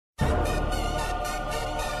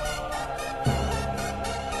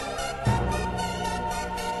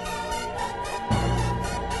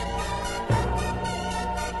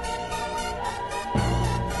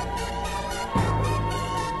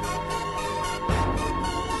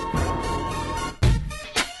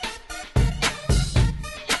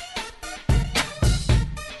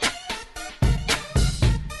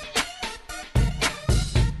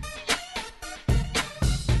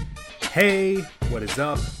Hey, what is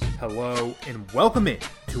up? Hello, and welcome in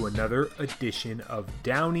to another edition of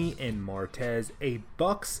Downey and Martez, a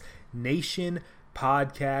Bucks Nation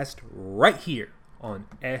podcast right here on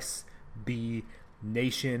SB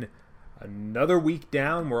Nation. Another week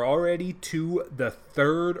down. We're already to the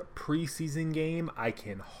third preseason game. I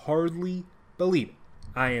can hardly believe it.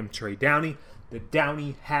 I am Trey Downey, the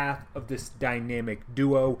Downey half of this dynamic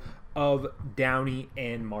duo of Downey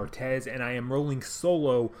and Martez, and I am rolling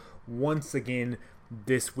solo once again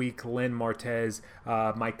this week. Len Martez,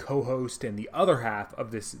 my co-host and the other half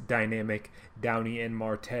of this dynamic Downey and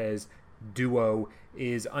Martez duo,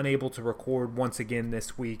 is unable to record once again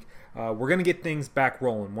this week. We're going to get things back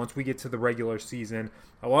rolling once we get to the regular season.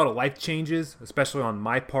 A lot of life changes, especially on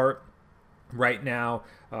my part right now.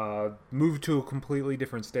 Moved to a completely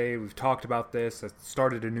different state. We've talked about this. I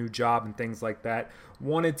started a new job and things like that.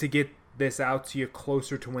 Wanted to get this out to you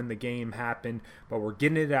closer to when the game happened, but we're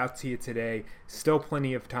getting it out to you today. Still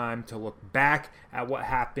plenty of time to look back at what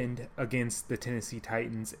happened against the Tennessee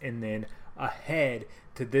Titans and then ahead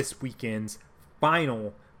to this weekend's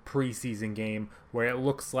final preseason game, where it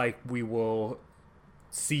looks like we will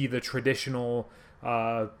see the traditional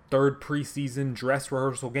third preseason dress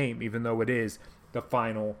rehearsal game, even though it is the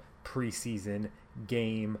final preseason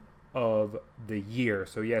game of the year.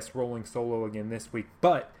 So yes, rolling solo again this week,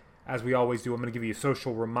 but as we always do, I'm going to give you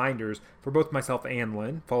social reminders for both myself and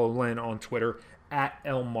Len. Follow Len on Twitter at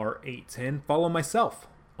Elmar810. Follow myself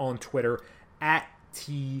on Twitter at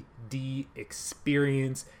TD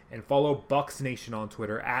Experience, and follow Bucks Nation on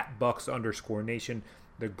Twitter at Bucks_Nation.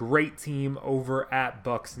 The great team over at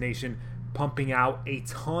Bucks Nation, pumping out a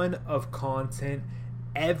ton of content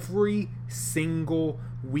every single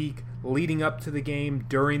week leading up to the game,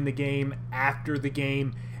 during the game, after the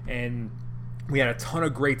game, and we had a ton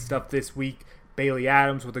of great stuff this week. Bailey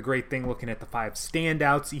Adams with a great thing looking at the 5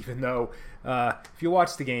 standouts, even though if you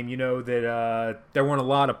watch the game, you know that there weren't a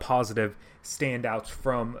lot of positive standouts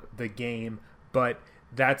from the game, but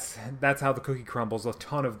that's how the cookie crumbles. A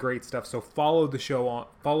ton of great stuff. So follow the show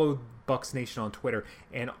follow Bucks Nation on Twitter,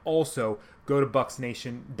 and also go to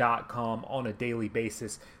bucksnation.com on a daily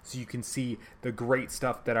basis so you can see the great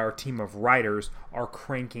stuff that our team of writers are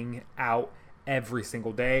cranking out every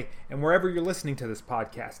single day. And wherever you're listening to this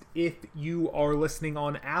podcast, if you are listening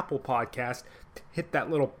on Apple Podcast, hit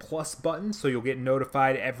that little plus button so you'll get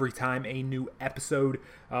notified every time a new episode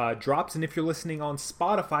drops. And if you're listening on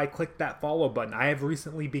Spotify, click that follow button. I have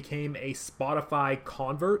recently became a Spotify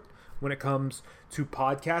convert when it comes to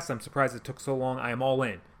podcasts. I'm surprised it took so long. I am all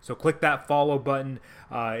in. So click that follow button.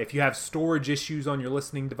 If you have storage issues on your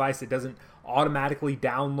listening device, it doesn't automatically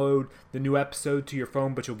download the new episode to your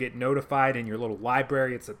phone, but you'll get notified in your little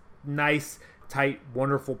library. It's a nice, tight,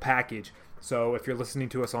 wonderful package. So if you're listening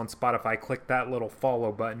to us on Spotify, click that little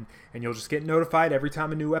follow button, and you'll just get notified every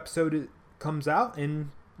time a new episode comes out, and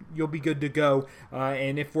you'll be good to go.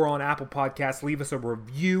 And if we're on Apple Podcasts, leave us a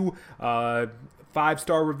review.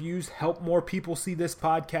 5-star reviews help more people see this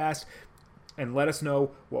podcast, and let us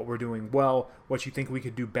know what we're doing well, what you think we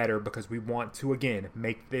could do better, because we want to, again,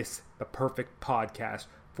 make this the perfect podcast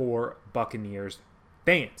for Buccaneers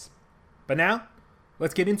fans. But now,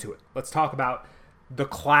 let's get into it. Let's talk about the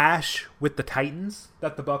clash with the Titans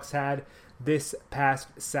that the Bucks had this past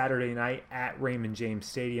Saturday night at Raymond James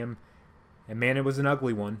Stadium. And man, it was an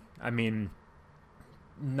ugly one. I mean,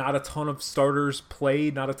 not a ton of starters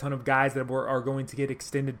played, not a ton of guys that are going to get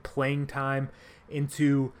extended playing time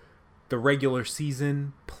into the regular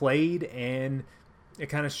season played, and it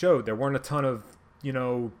kind of showed. There weren't a ton of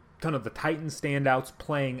the Titans standouts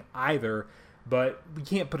playing either, but we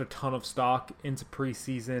can't put a ton of stock into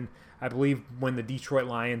preseason. I believe when the Detroit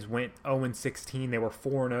Lions went 0-16, they were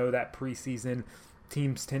 4-0 that preseason.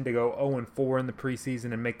 Teams tend to go 0-4 in the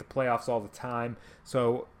preseason and make the playoffs all the time.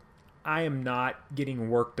 So I am not getting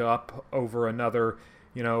worked up over another,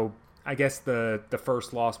 I guess the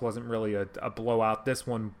first loss wasn't really a blowout. This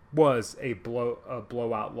one was a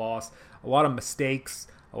blowout loss. A lot of mistakes,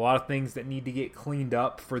 a lot of things that need to get cleaned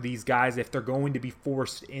up for these guys if they're going to be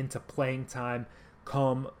forced into playing time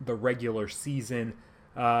come the regular season.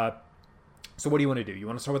 So what do you want to do? You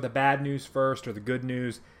want to start with the bad news first or the good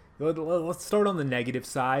news? Let's start on the negative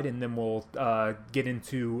side, and then we'll get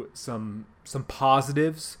into some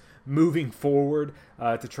positives moving forward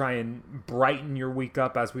to try and brighten your week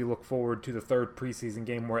up as we look forward to the third preseason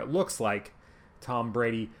game, where it looks like Tom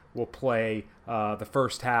Brady will play the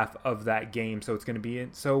first half of that game. So it's going to be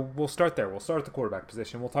so we'll start there. We'll start at the quarterback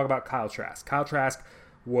position. We'll talk about Kyle Trask. Kyle Trask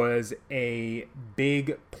was a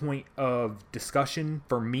big point of discussion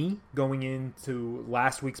for me going into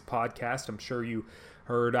last week's podcast. I'm sure you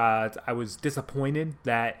heard I was disappointed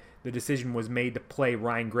that the decision was made to play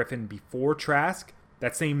Ryan Griffin before Trask.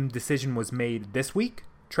 That same decision was made this week.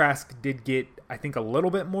 Trask did get, I think, a little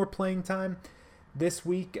bit more playing time this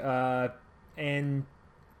week, and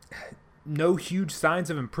no huge signs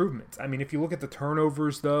of improvements. I mean, if you look at the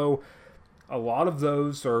turnovers, though, a lot of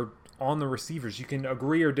those are on the receivers. You can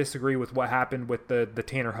agree or disagree with what happened with the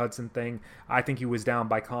Tanner Hudson thing. I think he was down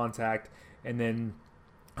by contact, and then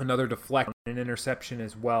another deflection, an interception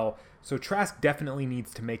as well. So Trask definitely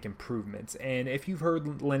needs to make improvements. And if you've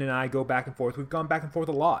heard Lynn and I go back and forth, we've gone back and forth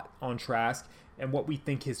a lot on Trask and what we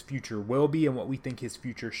think his future will be and what we think his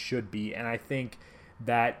future should be. And I think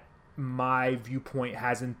that my viewpoint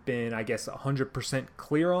hasn't been, 100%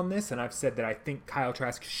 clear on this. And I've said that I think Kyle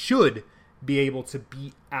Trask should be able to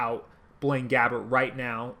beat out Blaine Gabbert right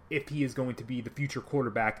now if he is going to be the future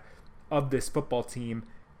quarterback of this football team,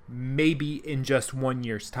 maybe in just 1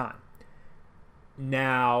 year's time.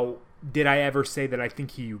 Now, did I ever say that I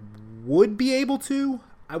think he would be able to?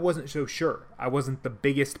 I wasn't so sure. I wasn't the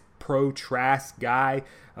biggest pro-Trask guy,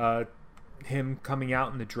 him coming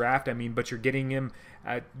out in the draft. I mean, but you're getting him,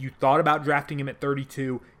 you thought about drafting him at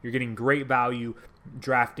 32. You're getting great value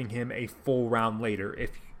drafting him a full round later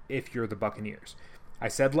if you're the Buccaneers. I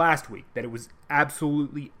said last week that it was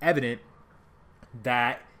absolutely evident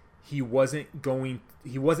that he wasn't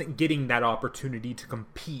getting that opportunity to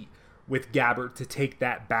compete with Gabbert to take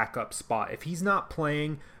that backup spot. If he's not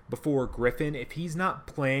playing before Griffin, if he's not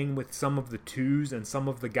playing with some of the twos and some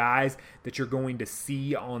of the guys that you're going to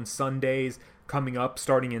see on Sundays coming up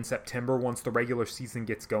starting in September once the regular season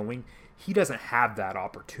gets going, he doesn't have that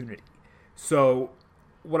opportunity. So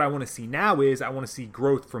what I want to see now is I want to see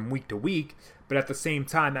growth from week to week, but at the same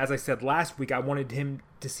time, as I said last week, I wanted him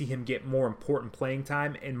to see him get more important playing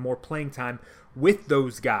time and more playing time with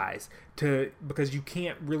those guys because you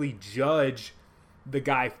can't really judge the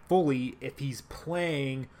guy fully if he's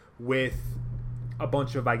playing with a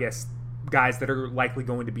bunch of, guys that are likely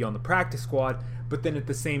going to be on the practice squad, but then at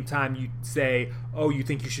the same time you say, oh, you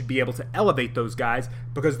think you should be able to elevate those guys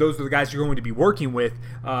because those are the guys you're going to be working with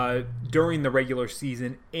during the regular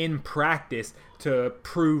season in practice to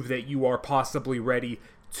prove that you are possibly ready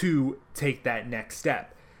to take that next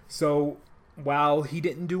step. So while he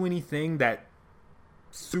didn't do anything that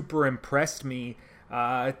super impressed me,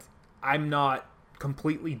 I'm not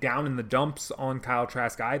completely down in the dumps on Kyle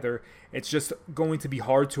Trask either. It's just going to be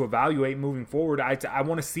hard to evaluate moving forward. I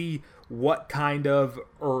want to see what kind of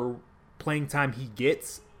playing time he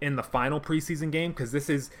gets in the final preseason game, because this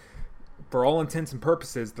is, for all intents and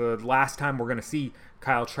purposes, the last time we're going to see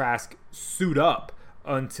Kyle Trask suit up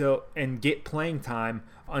and get playing time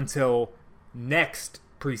until next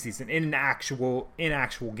preseason in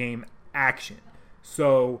actual game action.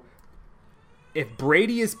 So if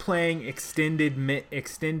Brady is playing extended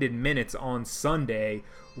minutes on Sunday,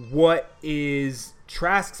 what is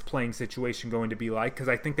Trask's playing situation going to be like? Because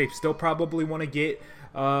I think they still probably want to get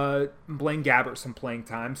Blaine Gabbert some playing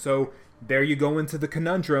time. So there you go into the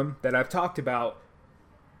conundrum that I've talked about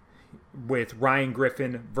with Ryan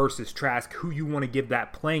Griffin versus Trask, who you want to give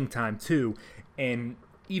that playing time to. And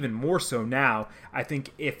even more so now, I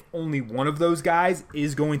think if only one of those guys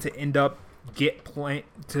is going to end up get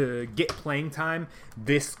playing time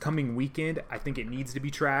this coming weekend, I think it needs to be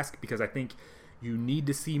Trask, because I think you need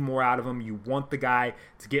to see more out of him. You want the guy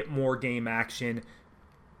to get more game action.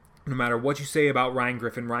 No matter what you say about Ryan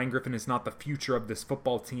Griffin is not the future of this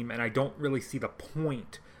football team, and I don't really see the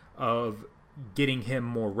point of getting him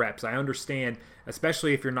more reps. I understand,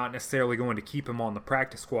 especially if you're not necessarily going to keep him on the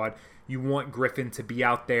practice squad, you want Griffin to be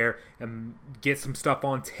out there and get some stuff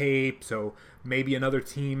on tape, so maybe another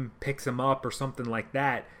team picks him up or something like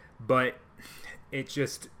that. But it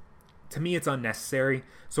just, to me, it's unnecessary.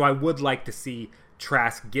 So I would like to see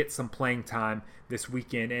Trask get some playing time this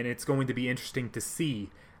weekend, and it's going to be interesting to see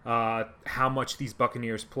how much these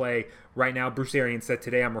Buccaneers play. Right now, Bruce Arians said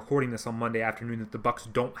today, I'm recording this on Monday afternoon, that the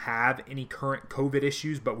Bucs don't have any current COVID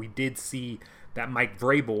issues, but we did see that Mike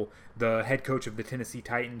Vrabel, the head coach of the Tennessee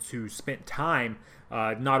Titans, who spent time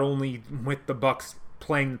not only with the Bucs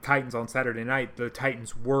playing the Titans on Saturday night, the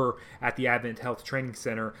Titans were at the Advent Health Training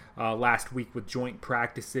Center last week with joint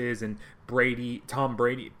practices, and Tom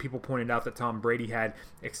Brady, people pointed out that Tom Brady had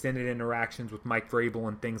extended interactions with Mike Vrabel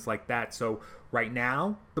and things like that. So right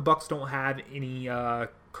now, the Bucs don't have any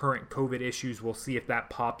current COVID issues. We'll see if that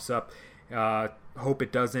pops up. Hope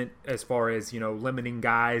it doesn't, as far as, limiting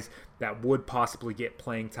guys that would possibly get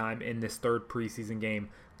playing time in this third preseason game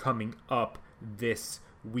coming up this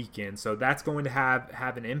weekend. So that's going to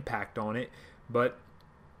have an impact on it. But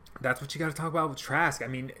that's what you got to talk about with Trask. I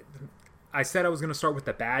mean, I said I was going to start with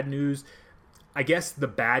the bad news. I guess the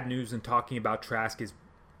bad news in talking about Trask is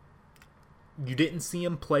you didn't see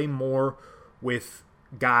him play more with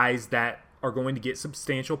guys that are going to get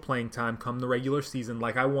substantial playing time come the regular season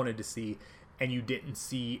like I wanted to see, and you didn't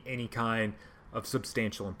see any kind of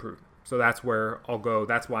substantial improvement. So that's where I'll go.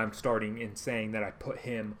 That's why I'm starting in saying that I put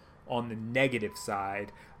him on the negative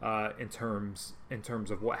side in terms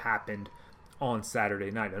of what happened on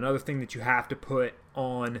Saturday night. Another thing that you have to put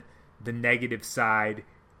on the negative side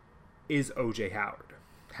is O.J. Howard.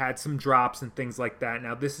 Had some drops and things like that.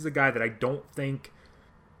 Now, this is a guy that I don't think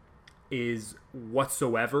is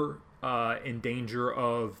whatsoever in danger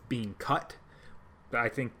of being cut. I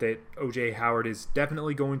think that O.J. Howard is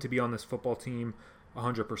definitely going to be on this football team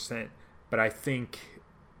 100%. But I think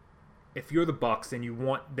if you're the Bucs and you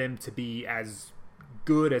want them to be as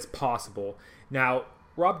good as possible. Now,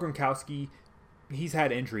 Rob Gronkowski, he's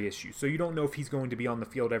had injury issues, so you don't know if he's going to be on the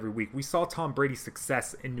field every week. We saw Tom Brady's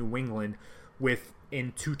success in New England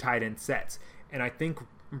in 2 tight end sets. And I think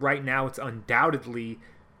right now it's undoubtedly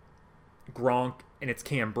Gronk and it's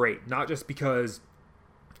Cam Brate. Not just because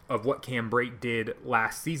of what Cam Brate did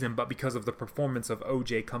last season, but because of the performance of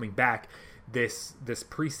OJ coming back this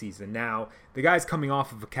preseason. Now, the guy's coming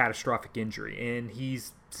off of a catastrophic injury, and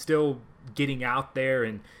he's still getting out there,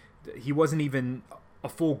 and he wasn't even a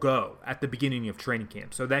full go at the beginning of training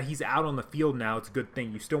camp. So that he's out on the field now, it's a good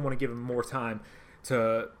thing. You still want to give him more time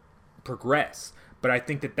to progress. But I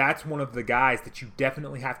think that that's one of the guys that you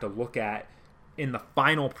definitely have to look at in the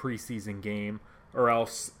final preseason game, or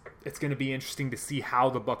else it's going to be interesting to see how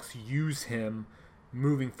the Bucs use him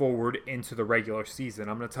moving forward into the regular season.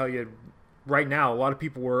 I'm going to tell you right now, a lot of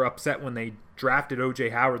people were upset when they drafted O.J.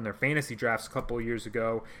 Howard in their fantasy drafts a couple of years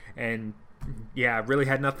ago, and yeah, really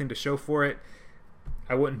had nothing to show for it.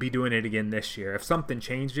 I wouldn't be doing it again this year. If something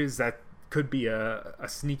changes, that could be a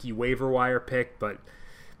sneaky waiver wire pick, but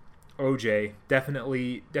OJ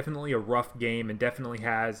definitely a rough game, and definitely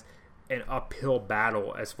has an uphill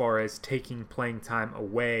battle as far as taking playing time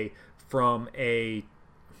away from a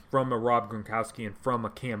Rob Gronkowski and from a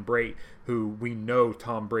Cam Brate, who we know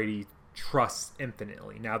Tom Brady trusts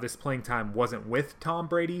infinitely. Now, this playing time wasn't with Tom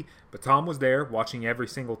Brady, but Tom was there watching every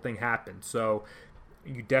single thing happen. So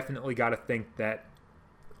you definitely got to think that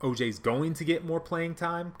OJ's going to get more playing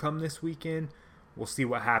time come this weekend. We'll see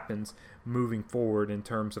what happens moving forward in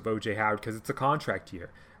terms of O.J. Howard, because it's a contract year.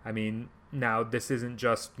 I mean, now this isn't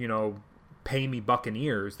just, pay me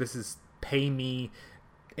Buccaneers. This is pay me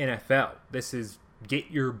NFL. This is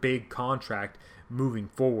get your big contract moving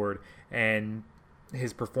forward. And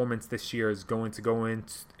his performance this year is going to go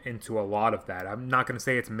into a lot of that. I'm not going to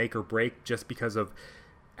say it's make or break just because of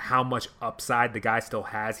how much upside the guy still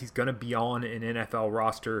has. He's going to be on an NFL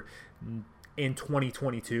roster in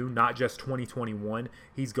 2022, not just 2021.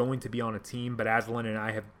 He's going to be on a team, but as Len and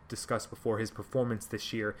I have discussed before, his performance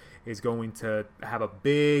this year is going to have a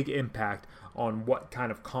big impact on what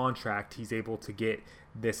kind of contract he's able to get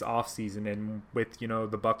this offseason. And with, the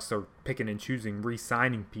Bucs are picking and choosing,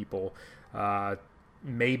 re-signing people,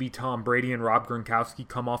 maybe Tom Brady and Rob Gronkowski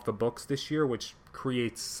come off the books this year, which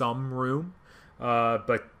creates some room.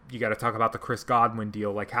 But you got to talk about the Chris Godwin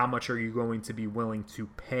deal. Like, how much are you going to be willing to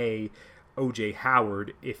pay O.J.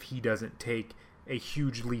 Howard if he doesn't take a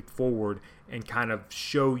huge leap forward and kind of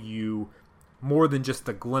show you more than just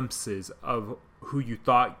the glimpses of who you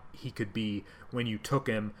thought he could be when you took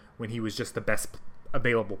him when he was just the best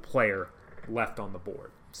available player left on the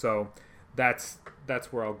board. So that's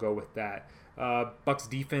where I'll go with that. Bucs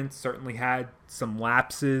defense certainly had some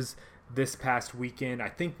lapses this past weekend. I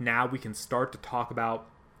think now we can start to talk about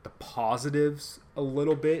the positives a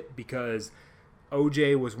little bit, because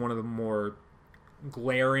OJ was one of the more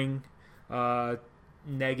glaring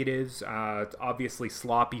negatives. Obviously,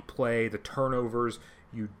 sloppy play, the turnovers,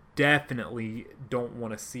 you definitely don't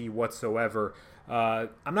want to see whatsoever. I'm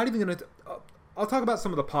not even going to... I'll talk about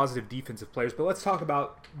some of the positive defensive players, but let's talk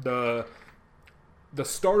about the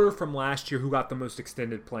starter from last year who got the most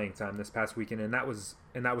extended playing time this past weekend, and that was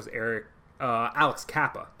Alex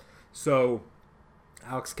Kappa. So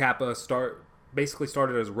Alex Kappa basically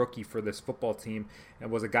started as a rookie for this football team, and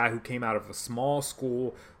was a guy who came out of a small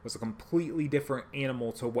school, was a completely different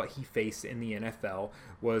animal to what he faced in the NFL,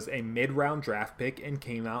 was a mid-round draft pick, and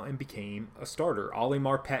came out and became a starter. Ali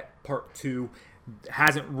Marpet Part 2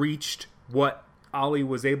 hasn't reached what Ali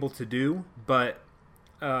was able to do, but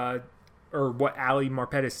or what Ali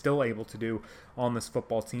Marpet is still able to do on this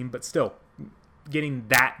football team, but still getting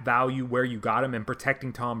that value where you got him and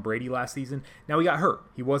protecting Tom Brady last season. Now, he got hurt.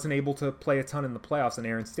 He wasn't able to play a ton in the playoffs, and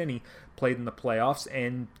Aaron Stinney played in the playoffs,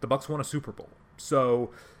 and the Bucs won a Super Bowl. So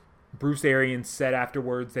Bruce Arians said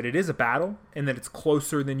afterwards that it is a battle and that it's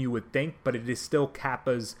closer than you would think, but it is still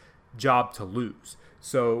Kappa's job to lose.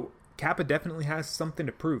 So Kappa definitely has something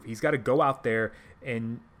to prove. He's got to go out there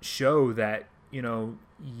and show that,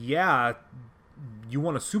 yeah, you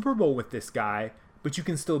won a Super Bowl with this guy, but you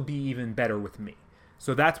can still be even better with me.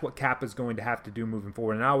 So that's what Kappa's going to have to do moving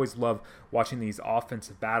forward. And I always love watching these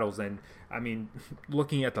offensive battles. And,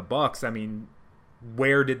 looking at the Bucs,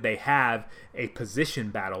 where did they have a position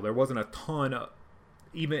battle? There wasn't a ton of,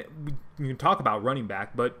 even, you can talk about running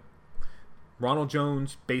back, but Ronald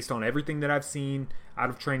Jones, based on everything that I've seen out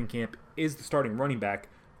of training camp, is the starting running back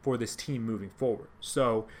for this team moving forward.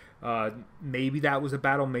 So maybe that was a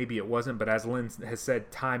battle, maybe it wasn't. But as Lynn has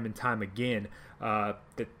said time and time again,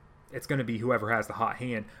 that it's going to be whoever has the hot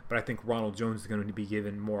hand. But I think Ronald Jones is going to be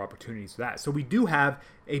given more opportunities for that. So we do have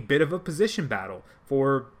a bit of a position battle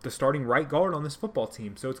for the starting right guard on this football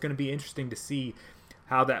team. So it's going to be interesting to see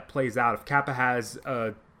how that plays out. If Kappa has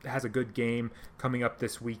a good game coming up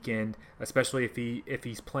this weekend, especially if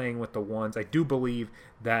he's playing with the ones. I do believe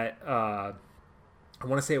that I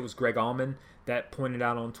want to say it was Greg Allman that pointed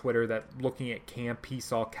out on Twitter that looking at camp, he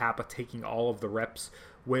saw Kappa taking all of the reps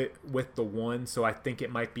with the one. So I think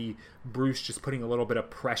it might be Bruce just putting a little bit of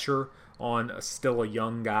pressure on still a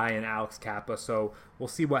young guy in Alex Kappa. So we'll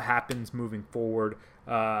see what happens moving forward.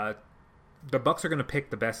 The Bucs are going to pick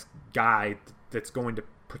the best guy that's going to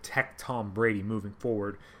protect Tom Brady moving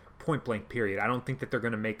forward, point blank period. I don't think that they're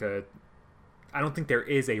going to I don't think there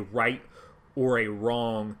is a right or a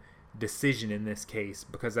wrong decision in this case,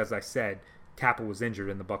 because as I said, Kappa was injured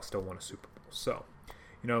and the Bucs still won a Super Bowl. So,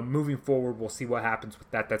 moving forward, we'll see what happens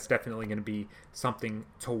with that. That's definitely going to be something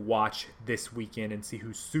to watch this weekend and see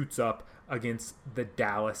who suits up against the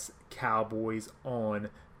Dallas Cowboys on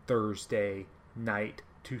Thursday night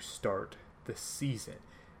to start the season.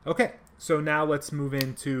 Okay, so now let's move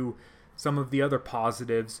into some of the other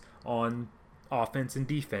positives on offense and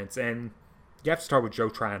defense. And you have to start with Joe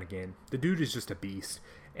Tryon again. The dude is just a beast.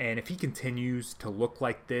 And if he continues to look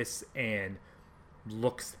like this and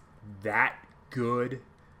looks that good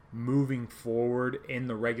moving forward in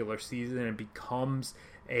the regular season and becomes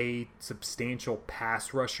a substantial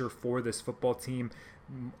pass rusher for this football team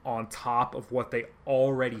on top of what they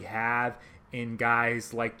already have in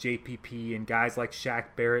guys like JPP and guys like Shaq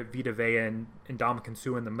Barrett, Vita Vea, and Ndamukong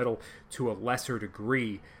Suh in the middle to a lesser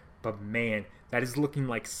degree. But man, that is looking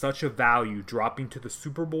like such a value, dropping to the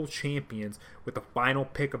Super Bowl champions with the final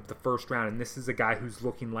pick of the first round. And this is a guy who's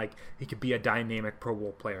looking like he could be a dynamic Pro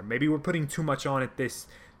Bowl player. Maybe we're putting too much on it this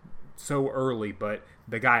so early, but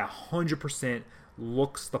the guy 100%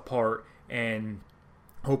 looks the part, and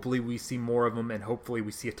hopefully we see more of him, and hopefully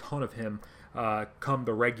we see a ton of him come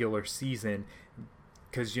the regular season.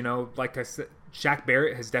 Because, like I said, Shaq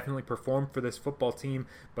Barrett has definitely performed for this football team,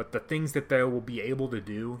 but the things that they will be able to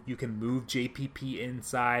do, you can move JPP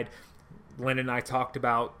inside. Len and I talked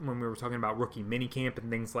about when we were talking about rookie minicamp and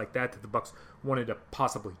things like that the Bucs wanted to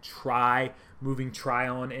possibly try moving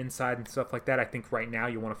Tryon inside and stuff like that. I think right now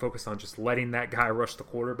you want to focus on just letting that guy rush the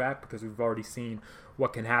quarterback, because we've already seen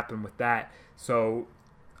what can happen with that. So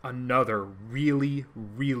another really,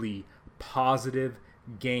 really positive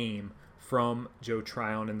game from Joe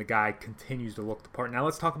Tryon, and the guy continues to look the part. Now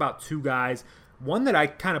let's talk about two guys, one that I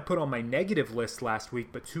kind of put on my negative list last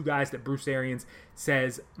week, but two guys that Bruce Arians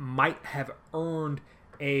says might have earned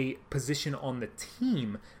a position on the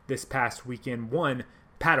team this past weekend. One,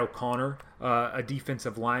 Pat O'Connor, a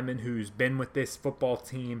defensive lineman who's been with this football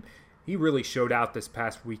team. He really showed out this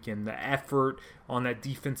past weekend. The effort on that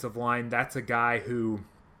defensive line, that's a guy who,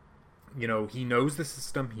 he knows the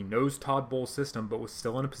system, he knows Todd Bowles' system, but was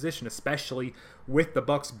still in a position, especially with the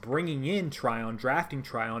Bucs bringing in Tryon, drafting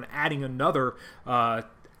Tryon, adding another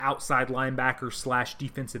outside linebacker /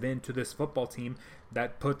 defensive end to this football team,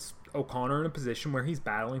 that puts O'Connor in a position where he's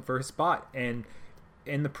battling for his spot. And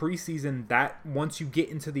in the preseason, that once you get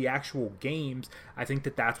into the actual games, I think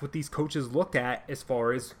that's what these coaches look at as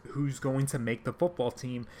far as who's going to make the football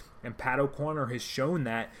team. And Pat O'Connor has shown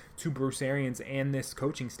that to Bruce Arians and this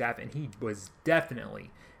coaching staff, and he was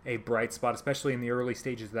definitely a bright spot, especially in the early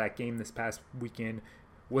stages of that game this past weekend.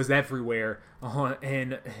 Was everywhere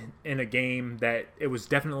in a game that it was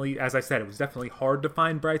definitely, as I said, it was definitely hard to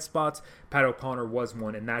find bright spots. Pat O'Connor was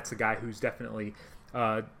one, and that's a guy who's definitely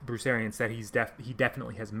Bruce Arians said he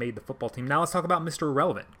definitely has made the football team. Now let's talk about Mr.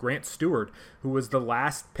 Irrelevant, Grant Stewart, who was the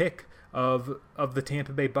last pick of the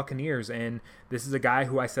Tampa Bay Buccaneers. And this is a guy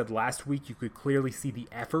who I said last week you could clearly see the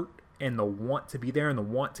effort and the want to be there and the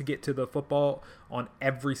want to get to the football on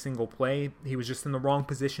every single play. He was just in the wrong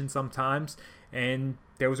position sometimes, and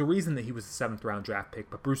there was a reason that he was a 7th round draft pick.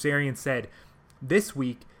 But Bruce Arians said this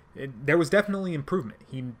week there was definitely improvement.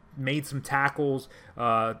 He made some tackles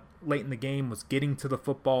late in the game, was getting to the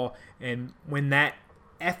football, and when that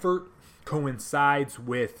effort coincides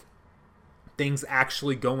with things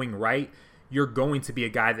actually going right, you're going to be a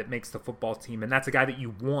guy that makes the football team. And that's a guy that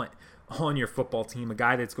you want on your football team, a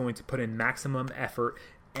guy that's going to put in maximum effort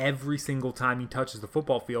every single time he touches the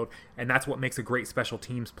football field, and that's what makes a great special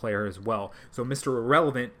teams player as well. So Mr.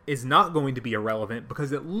 Irrelevant is not going to be irrelevant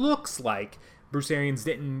because it looks like Bruce Arians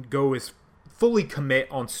didn't go as fully commit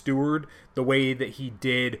on Stewart the way that he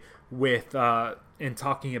did with in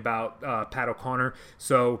talking about Pat O'Connor.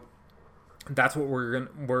 So that's what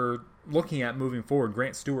we're looking at moving forward.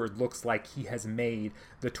 Grant Stewart looks like he has made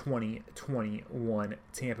the 2021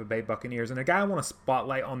 Tampa Bay Buccaneers. And a guy I want to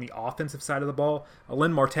spotlight on the offensive side of the ball, a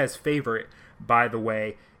Len Martez favorite, by the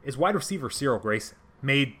way, is wide receiver Cyril Grayson.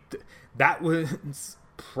 That was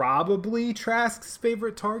probably Trask's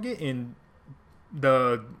favorite target in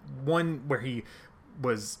the one where he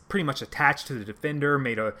was pretty much attached to the defender,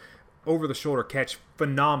 made a over-the-shoulder catch.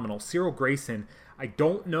 Phenomenal. Cyril Grayson, I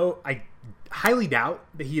don't know. I highly doubt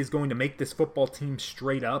that he is going to make this football team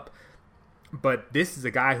straight up, but this is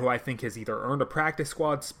a guy who I think has either earned a practice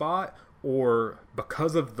squad spot or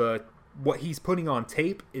because of what he's putting on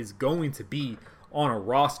tape is going to be on a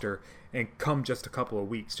roster and come just a couple of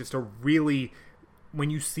weeks. Just a really, when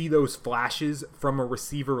you see those flashes from a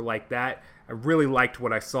receiver like that, I really liked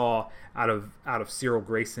what I saw out of Cyril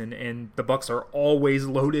Grayson, and the Bucs are always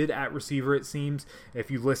loaded at receiver. It seems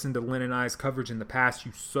if you listen to Lynn and I's coverage in the past,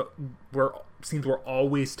 we're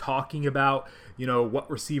always talking about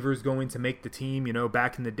what receiver is going to make the team.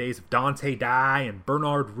 Back in the days of Dante Dye and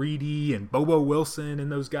Bernard Reedy and Bobo Wilson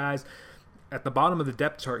and those guys. At the bottom of the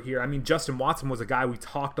depth chart here, I mean, Justin Watson was a guy we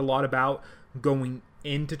talked a lot about going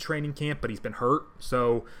into training camp, but he's been hurt,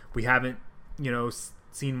 so we haven't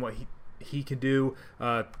seen what he can do.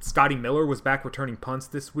 Scotty Miller was back returning punts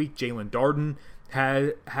this week. Jalen Darden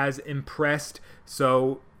has impressed.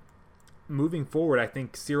 So moving forward, I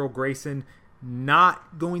think Cyril Grayson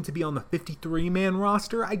not going to be on the 53-man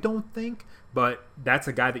roster, I don't think, but that's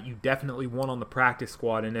a guy that you definitely want on the practice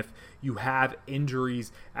squad. And if you have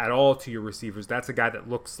injuries at all to your receivers, that's a guy that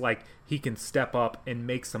looks like he can step up and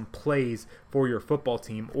make some plays for your football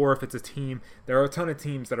team. Or if it's a team, there are a ton of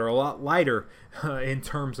teams that are a lot lighter in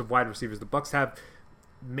terms of wide receivers. The Bucs have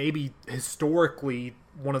maybe historically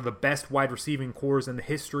one of the best wide receiving cores in the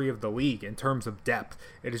history of the league in terms of depth.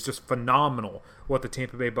 It is just phenomenal what the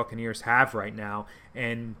Tampa Bay Buccaneers have right now.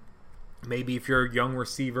 And maybe if you're a young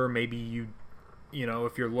receiver, maybe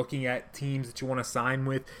if you're looking at teams that you want to sign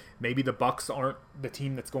with, maybe the Bucs aren't the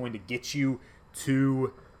team that's going to get you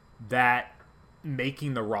to that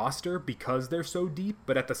making the roster because they're so deep.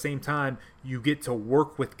 But at the same time, you get to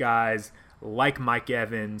work with guys like Mike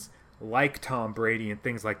Evans, like Tom Brady, and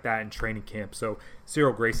things like that in training camp. So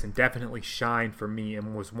Cyril Grayson definitely shined for me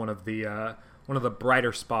and was one of the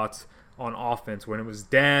brighter spots on offense when it was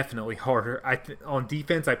definitely harder. On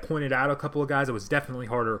defense, I pointed out a couple of guys. It was definitely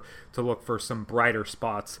harder to look for some brighter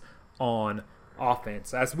spots on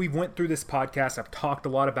offense. As we went through this podcast, I've talked a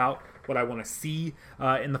lot about what I want to see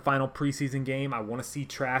in the final preseason game. I want to see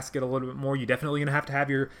Trask get a little bit more. You're definitely going to have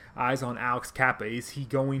your eyes on Alex Kappa. Is he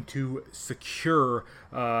going to secure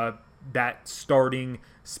that starting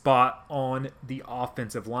spot on the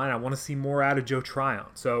offensive line? I want to see more out of Joe Tryon.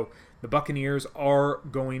 So the Buccaneers are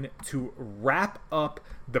going to wrap up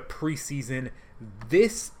the preseason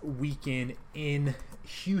this weekend in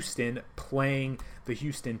Houston, playing the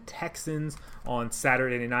Houston Texans on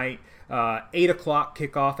Saturday night. 8 o'clock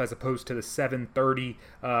kickoff as opposed to the 7:30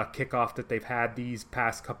 kickoff that they've had these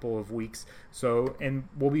past couple of weeks. So, and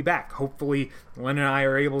we'll be back. Hopefully, Len and I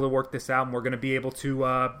are able to work this out, and we're going to be able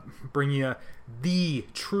to bring you the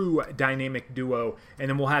true dynamic duo. And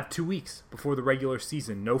then we'll have 2 weeks before the regular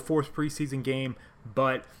season. No fourth preseason game,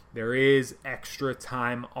 but there is extra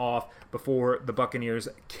time off before the Buccaneers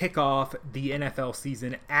kick off the NFL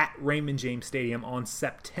season at Raymond James Stadium on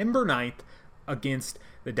September 9th against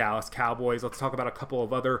the Dallas Cowboys. Let's talk about a couple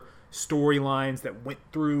of other storylines that went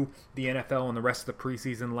through the NFL and the rest of the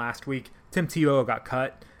preseason last week. Tim Tebow got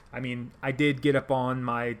cut. I mean, I did get up on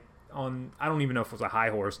I don't even know if it was a high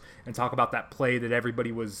horse and talk about that play that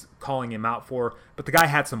everybody was calling him out for, but the guy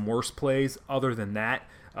had some worse plays other than that.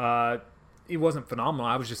 It wasn't phenomenal.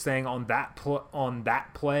 I was just saying on that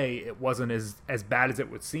play, it wasn't as bad as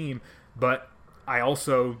it would seem, but I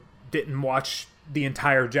also didn't watch the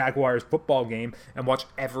entire Jaguars football game and watch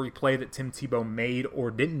every play that Tim Tebow made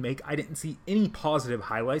or didn't make. I didn't see any positive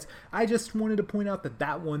highlights. I just wanted to point out that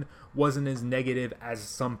that one wasn't as negative as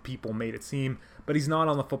some people made it seem. But he's not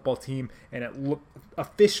on the football team, and it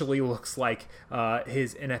officially looks like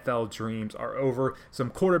his NFL dreams are over. Some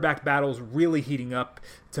quarterback battles really heating up.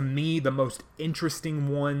 To me, the most interesting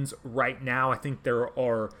ones right now, I think there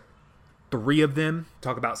are 3 of them.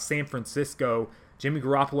 Talk about San Francisco, Jimmy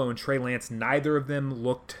Garoppolo and Trey Lance. Neither of them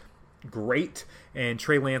looked great, and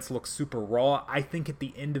Trey Lance looks super raw. I think at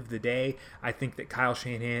the end of the day, I think that Kyle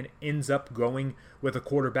Shanahan ends up going with a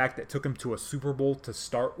quarterback that took him to a Super Bowl to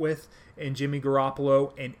start with in Jimmy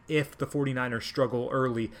Garoppolo, and if the 49ers struggle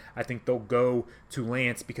early, I think they'll go to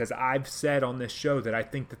Lance, because I've said on this show that I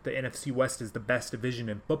think that the NFC West is the best division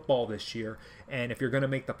in football this year, and if you're going to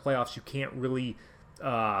make the playoffs, you can't really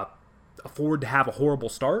afford to have a horrible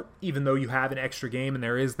start, even though you have an extra game and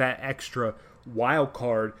there is that extra wild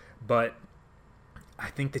card. But I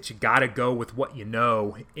think that you got to go with what you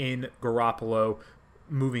know in Garoppolo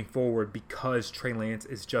moving forward, because Trey Lance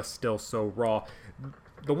is just still so raw.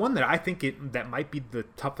 The one that I think that might be the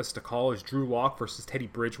toughest to call is Drew Lock versus Teddy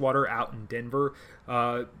Bridgewater out in Denver.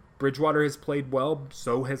 Bridgewater has played well,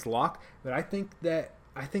 so has Lock, but I think that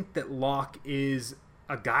Lock is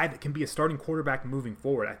a guy that can be a starting quarterback moving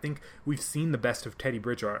forward. I think we've seen the best of Teddy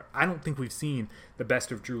Bridgewater. I don't think we've seen the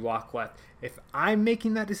best of Drew Lock left. If I'm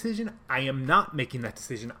making that decision, I am not making that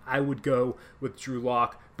decision. I would go with Drew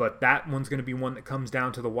Lock, but that one's going to be one that comes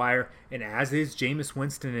down to the wire, and as is Jameis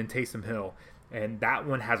Winston and Taysom Hill. And that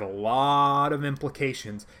one has a lot of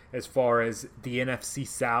implications as far as the NFC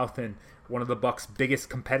South and one of the Bucs' biggest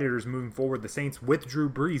competitors moving forward. The Saints with Drew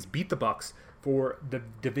Brees beat the Bucs for the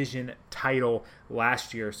division title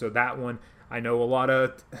last year. So that one, I know a lot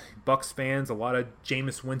of Bucs fans, a lot of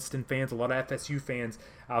Jameis Winston fans, a lot of FSU fans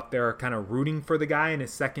out there are kind of rooting for the guy in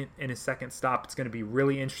his second stop. It's going to be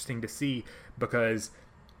really interesting to see, because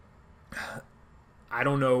I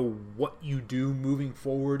don't know what you do moving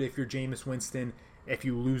forward if you're Jameis Winston if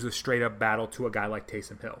you lose a straight-up battle to a guy like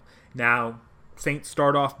Taysom Hill. Now, Saints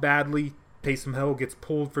start off badly. Taysom Hill gets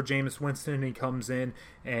pulled for Jameis Winston, and he comes in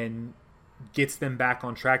and gets them back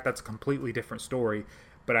on track. That's a completely different story.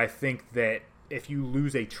 But I think that if you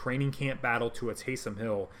lose a training camp battle to a Taysom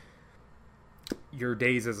Hill, your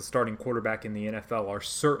days as a starting quarterback in the NFL are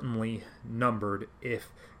certainly numbered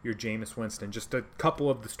if you're Jameis Winston. Just a couple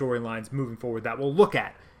of the storylines moving forward that we'll look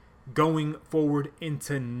at going forward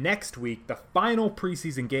into next week, the final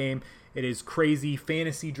preseason game. It is crazy.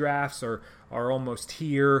 Fantasy drafts are almost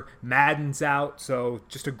here. Madden's out, so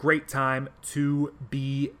just a great time to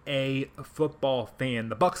be a football fan.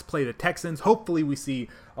 The Bucs play the Texans. Hopefully we see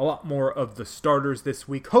a lot more of the starters this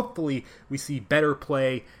week. Hopefully we see better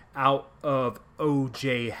play out of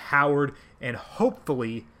O.J. Howard, and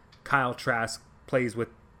hopefully Kyle Trask plays with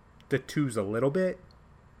the twos a little bit.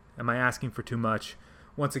 Am I asking for too much?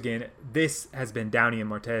 Once again, this has been Downey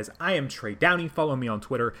and Martez. I am Trey Downey. Follow me on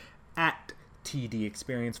Twitter at TD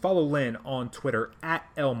Experience. Follow Lynn on Twitter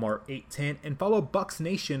at Elmar810, and follow Bucs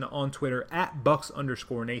Nation on Twitter at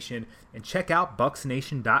Bucs_Nation, and check out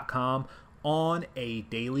BucsNation.com on a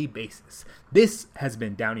daily basis. This has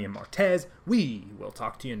been Downey and Martez. We will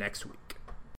talk to you next week.